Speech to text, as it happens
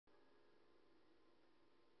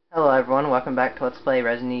Hello everyone, welcome back to Let's Play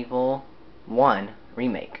Resident Evil 1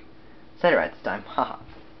 Remake. Said it right this time, haha.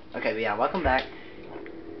 Okay, but yeah, welcome back.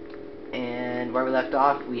 And where we left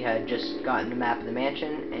off, we had just gotten the map of the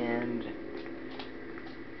mansion, and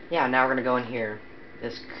yeah, now we're gonna go in here.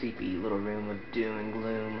 This creepy little room of doom and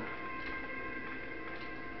gloom.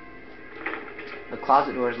 The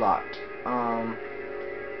closet door is locked.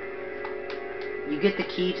 You get the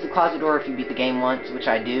key to the closet door if you beat the game once, which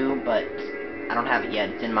I do, but I don't have it yet.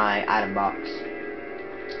 It's in my item box.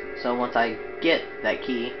 So once I get that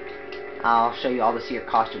key, I'll show you all the secret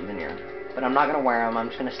costumes in here. But I'm not going to wear them. I'm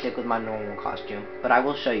just going to stick with my normal costume. But I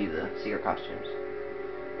will show you the secret costumes.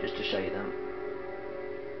 Just to show you them.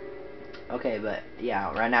 Okay, but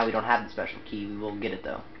yeah, right now we don't have the special key. We will get it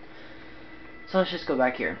though. So let's just go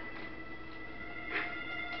back here.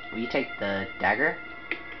 Will you take the dagger?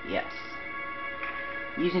 Yes.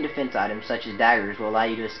 Using defense items such as daggers will allow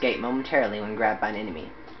you to escape momentarily when grabbed by an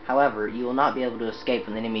enemy. However, you will not be able to escape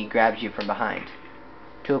when the enemy grabs you from behind.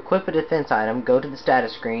 To equip a defense item, go to the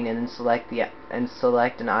status screen and then select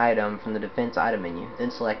an item from the defense item menu.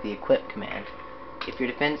 Then select the equip command. If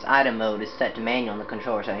your defense item mode is set to manual in the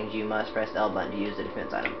controller settings, you must press the L button to use the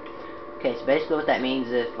defense item. Okay, so basically what that means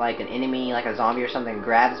is if like an enemy, like a zombie or something,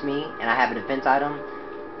 grabs me and I have a defense item,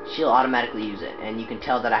 she'll automatically use it. And you can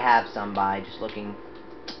tell that I have some by just looking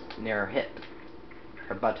near her hip,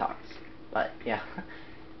 her buttocks. But yeah,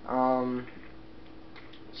 so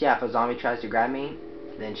yeah, if a zombie tries to grab me,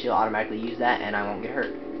 then she'll automatically use that, and I won't get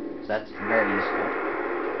hurt. So that's very useful.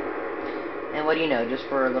 And what do you know? Just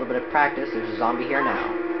for a little bit of practice, there's a zombie here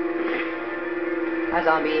now. Hi,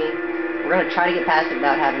 zombie. We're gonna try to get past it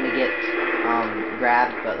without having to get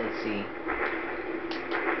grabbed, but let's see.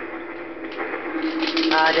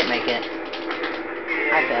 I didn't make it.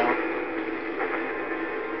 I fell.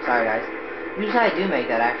 Sorry, guys. Usually I do make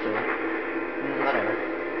that, actually. Whatever.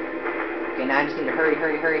 Okay, now I just need to hurry.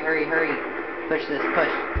 Push this, push.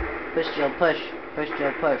 Push, Jill, push. Push,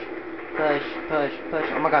 Jill, push. Push.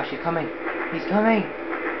 Oh my gosh, he's coming. He's coming!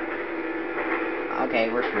 Okay,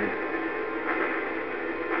 we're screwed.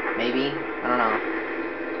 Maybe? I don't know.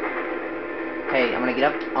 Okay, I'm gonna get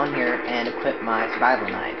up on here and equip my survival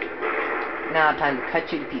knife. Now, time to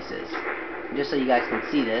cut you to pieces. Just so you guys can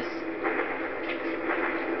see this.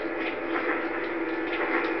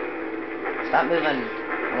 Stop moving.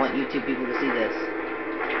 I want YouTube people to see this.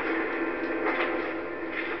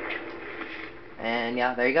 And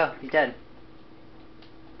yeah, there you go. He's dead.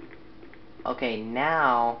 Okay,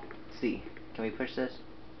 now, let's see. Can we push this?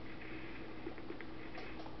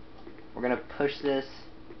 We're gonna push this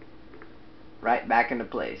right back into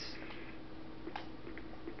place.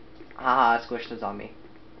 Haha, squish the zombie.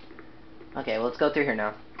 Okay, well, let's go through here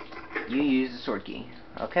now. You use the sword key.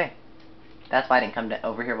 Okay. That's why I didn't come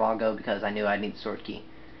over here a while ago, because I knew I'd need the sword key.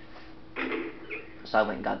 So I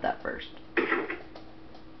went and got that first.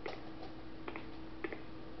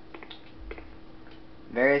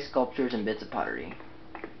 Various sculptures and bits of pottery.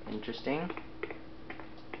 Interesting.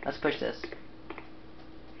 Let's push this.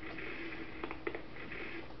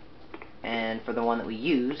 And for the one that we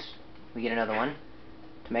use, we get another one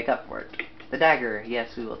to make up for it. The dagger.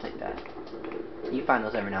 Yes, we will take that. You find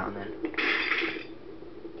those every now and then.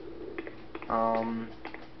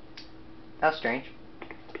 That was strange.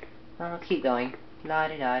 Let's keep going.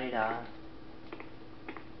 La-di-da-di-da.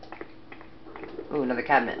 Ooh, another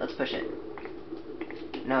cabinet. Let's push it.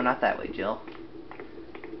 No, not that way, Jill.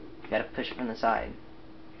 You gotta push it from the side.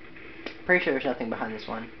 Pretty sure there's nothing behind this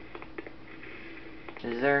one.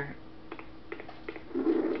 Is there?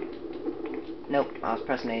 Nope, I was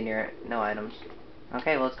pressing A near it. No items.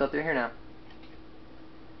 Okay, well, let's go through here now.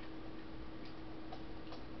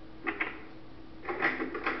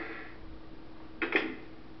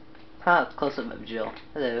 It's close up of Jill.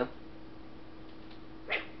 Hello.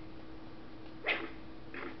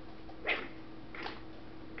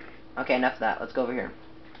 Okay, enough of that. Let's go over here.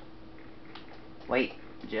 Wait,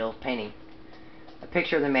 Jill, painting. A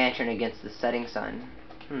picture of the mansion against the setting sun.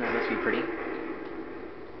 That must be pretty.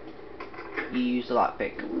 You used a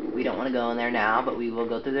lockpick. We don't want to go in there now, but we will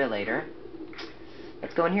go through there later.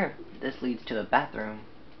 Let's go in here. This leads to a bathroom.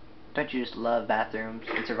 Don't you just love bathrooms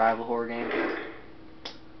in survival horror games?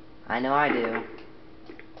 I know I do.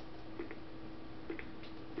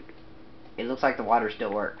 It looks like the water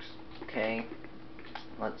still works. Okay.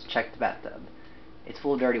 Let's check the bathtub. It's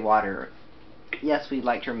full of dirty water. Yes, we'd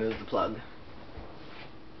like to remove the plug.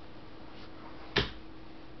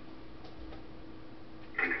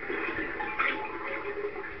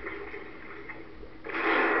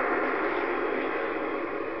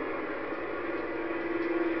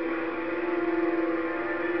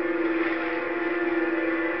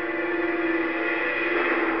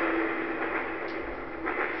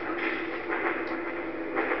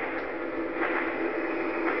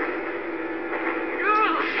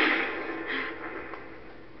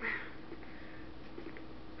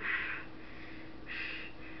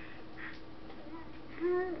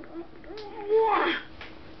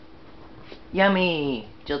 Yummy!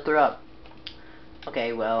 Jill threw up.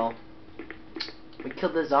 Okay, well, we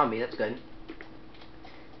killed the zombie. That's good.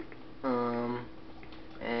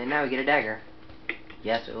 And now we get a dagger.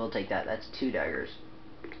 Yes, we will take that. That's 2 daggers.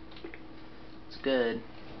 It's good.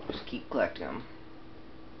 Just keep collecting them.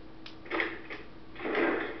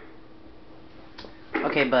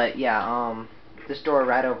 Okay, but yeah, this door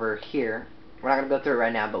right over here. We're not gonna go through it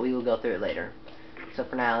right now, but we will go through it later. So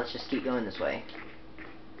for now, let's just keep going this way.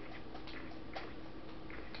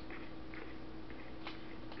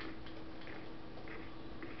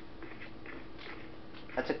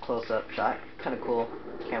 That's a close-up shot. Kind of cool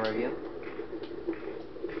camera view.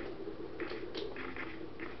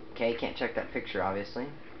 Okay, can't check that picture, obviously.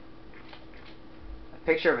 A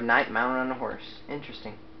picture of a knight mounted on a horse.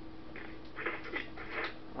 Interesting.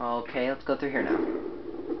 Okay, let's go through here now.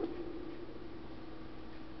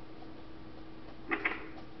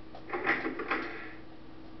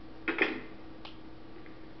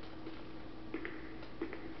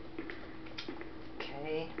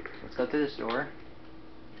 Okay, let's go through this door.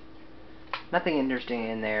 Nothing interesting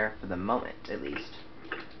in there for the moment, at least.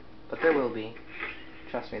 But there will be.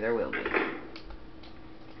 Trust me, there will be.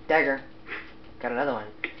 Dagger. Got another one.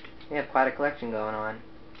 We have quite a collection going on.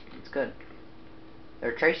 It's good. There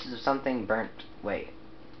are traces of something burnt. Wait.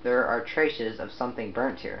 There are traces of something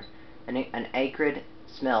burnt here. An acrid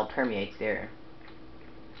smell permeates the air.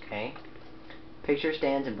 Okay. Picture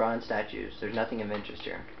stands and bronze statues. There's nothing of interest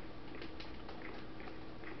here.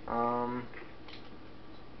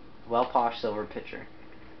 Well-polished silver pitcher.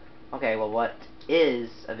 Okay, well, what is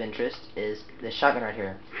of interest is this shotgun right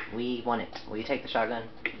here. We want it. Will you take the shotgun?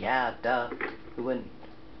 Yeah, duh. Who wouldn't?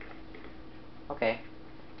 Okay.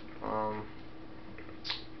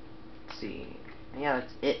 Let's see. Yeah,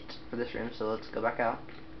 that's it for this room, so let's go back out.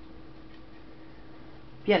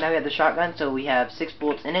 Yeah, now we have the shotgun, so we have 6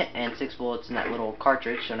 bullets in it, and 6 bullets in that little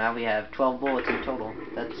cartridge, so now we have 12 bullets in total.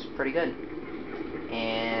 That's pretty good.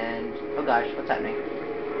 And, oh gosh, what's happening?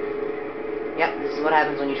 Yep, this is what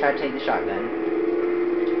happens when you try to take the shotgun.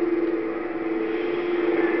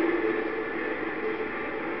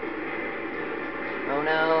 Oh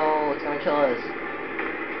no, it's gonna kill us.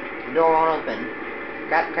 The door won't open.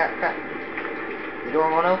 Crap, crap, crap. The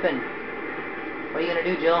door won't open. What are you gonna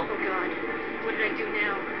do, Jill? Oh god, what did I do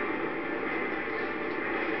now?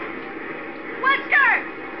 Wesker!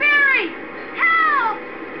 Barry! Help!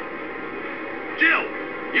 Jill,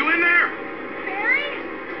 you in there? Barry?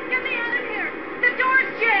 Get me out of here! The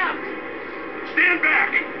door's jammed! Stand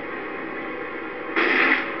back!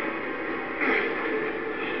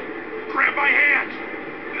 Grab my hand!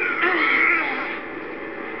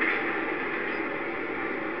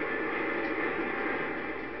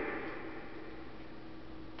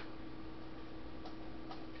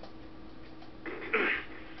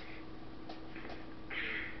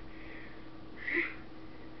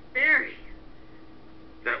 Barry.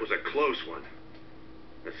 That was a close one.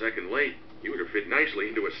 A second late, you would have fit nicely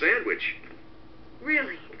into a sandwich.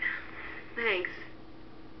 Really? Thanks.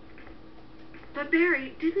 But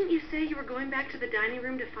Barry, didn't you say you were going back to the dining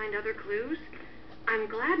room to find other clues? I'm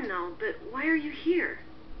glad and all, but why are you here?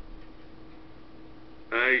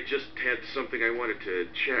 I just had something I wanted to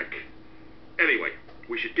check. Anyway,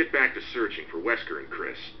 we should get back to searching for Wesker and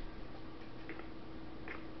Chris.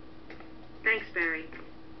 Thanks, Barry.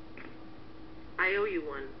 I owe you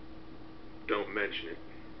one. Don't mention it.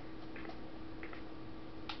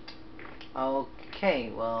 Okay,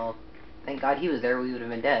 well, thank God he was there. We would have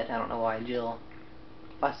been dead. I don't know why Jill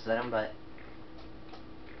fusses at him, but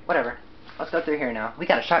whatever. Let's go through here now. We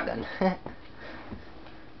got a shotgun.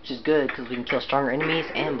 Which is good, because we can kill stronger enemies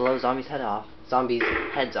and blow zombies' heads off.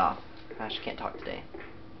 Gosh, I can't talk today.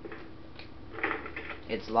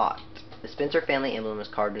 It's locked. The Spencer family emblem is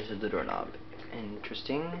carved into the doorknob.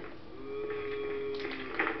 Interesting.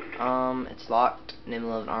 It's locked. An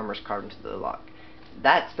emblem of an armor is carved into the lock.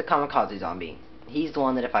 That's the kamikaze zombie. He's the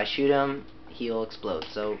one that if I shoot him, he'll explode.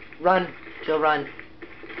 So, run! Jill, run!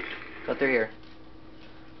 Go through here.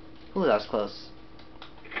 Ooh, that was close.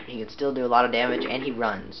 He can still do a lot of damage, and he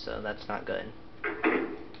runs, so that's not good.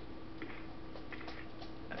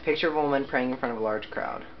 A picture of a woman praying in front of a large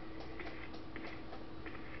crowd.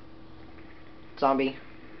 Zombie.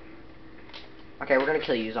 Okay, we're gonna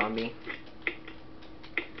kill you, zombie.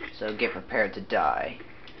 So get prepared to die.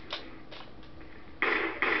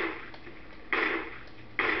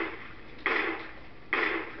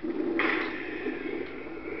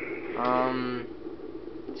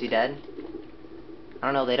 Is he dead? I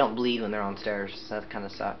don't know, they don't bleed when they're on stairs, so that kinda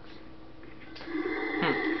sucks.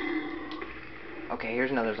 Okay, here's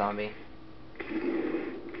another zombie.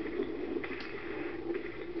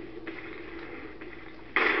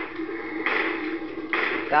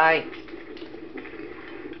 Die!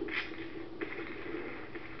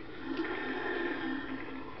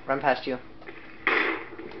 Run past you.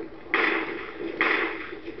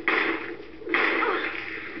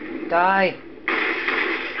 Die!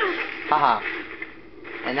 Haha.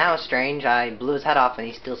 And that was strange. I blew his head off and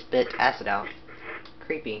he still spit acid out.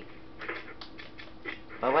 Creepy.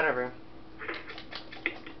 But whatever.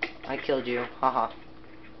 I killed you. Haha.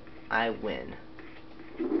 I win.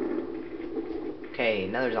 Okay,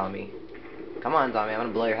 another zombie. Come on, zombie. I'm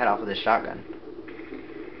gonna blow your head off with this shotgun.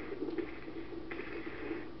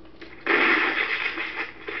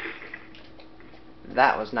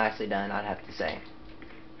 That was nicely done, I'd have to say.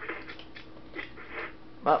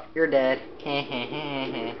 Well, you're dead.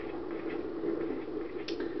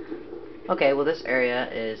 Okay, well this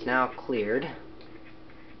area is now cleared.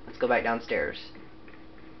 Let's go back downstairs.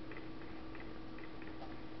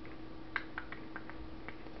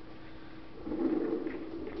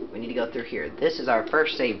 We need to go through here. This is our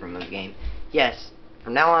first save room of the game. Yes,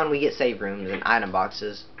 from now on we get save rooms and item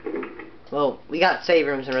boxes. Well, we got save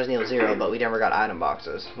rooms in Resident Evil 0, but we never got item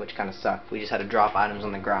boxes, which kind of sucked. We just had to drop items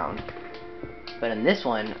on the ground. But in this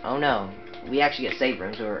one, oh no, we actually get save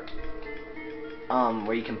rooms where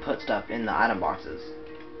you can put stuff in the item boxes.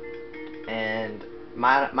 And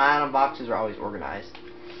my item boxes are always organized.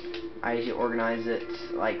 I usually organize it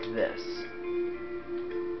like this.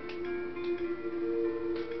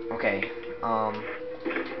 Okay,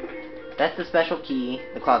 that's the special key,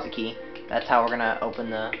 the closet key. That's how we're gonna open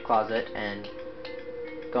the closet and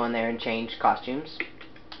go in there and change costumes.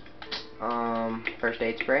 First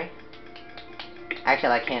aid spray. Actually,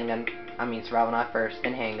 I like handgun. I mean survival knife first,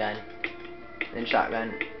 then handgun, then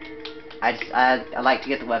shotgun. I like to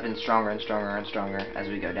get the weapons stronger and stronger and stronger as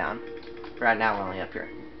we go down. Right now we're only up here.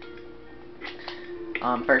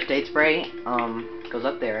 First aid spray goes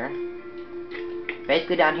up there.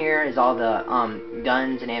 Basically down here is all the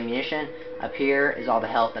guns and ammunition. Up here is all the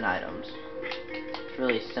health and items. It's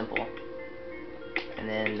really simple. And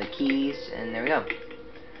then the keys, and there we go.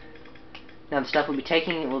 Now the stuff we'll be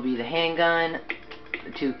taking will be the handgun,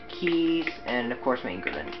 the 2 keys, and of course main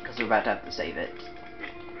gun, because we're about to have to save it.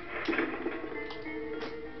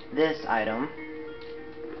 This item,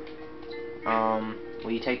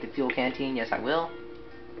 will you take the fuel canteen? Yes, I will.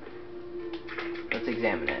 Let's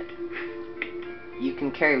examine it. You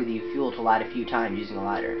can carry with you fuel to light a few times using a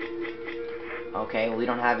lighter. Okay, well we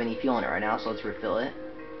don't have any fuel in it right now, so let's refill it.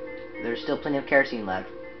 There's still plenty of kerosene left.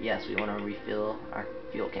 Yes, we want to refill our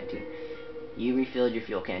fuel canteen. You refilled your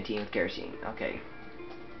fuel canteen with kerosene. Okay.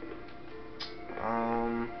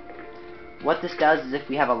 What this does is if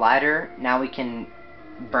we have a lighter, now we can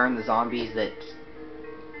burn the zombies that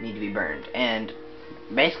need to be burned. And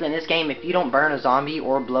basically in this game, if you don't burn a zombie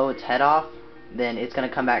or blow its head off, then it's going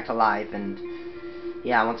to come back to life. And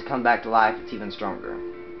yeah, once it comes back to life, it's even stronger.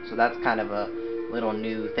 So that's kind of a little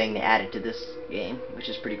new thing they added to this game, which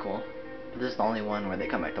is pretty cool. This is the only one where they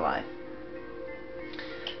come back to life.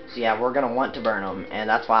 So yeah, we're going to want to burn them, and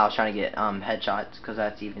that's why I was trying to get headshots, because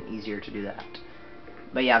that's even easier to do that.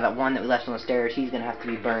 But yeah, that one that we left on the stairs, he's going to have to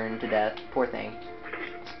be burned to death. Poor thing.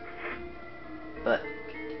 But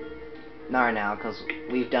not right now, because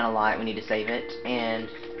we've done a lot. We need to save it, and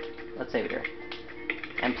let's save it here.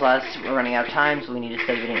 And plus, we're running out of time, so we need to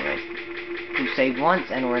save it anyways. We've saved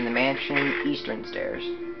once, and we're in the mansion eastern stairs.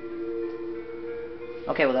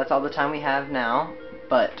 Okay, well that's all the time we have now,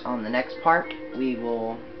 but on the next part, we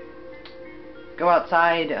will go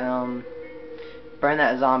outside, burn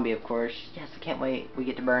that zombie, of course. Yes, I can't wait. We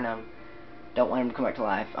get to burn him. Don't want him to come back to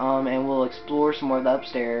life. And we'll explore some more of the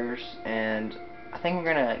upstairs, and I think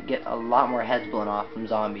we're gonna get a lot more heads blown off from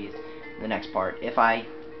zombies in the next part, if I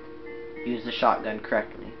use the shotgun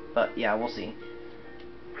correctly. But yeah, we'll see.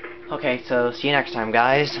 Okay, so see you next time,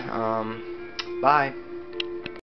 guys. Bye.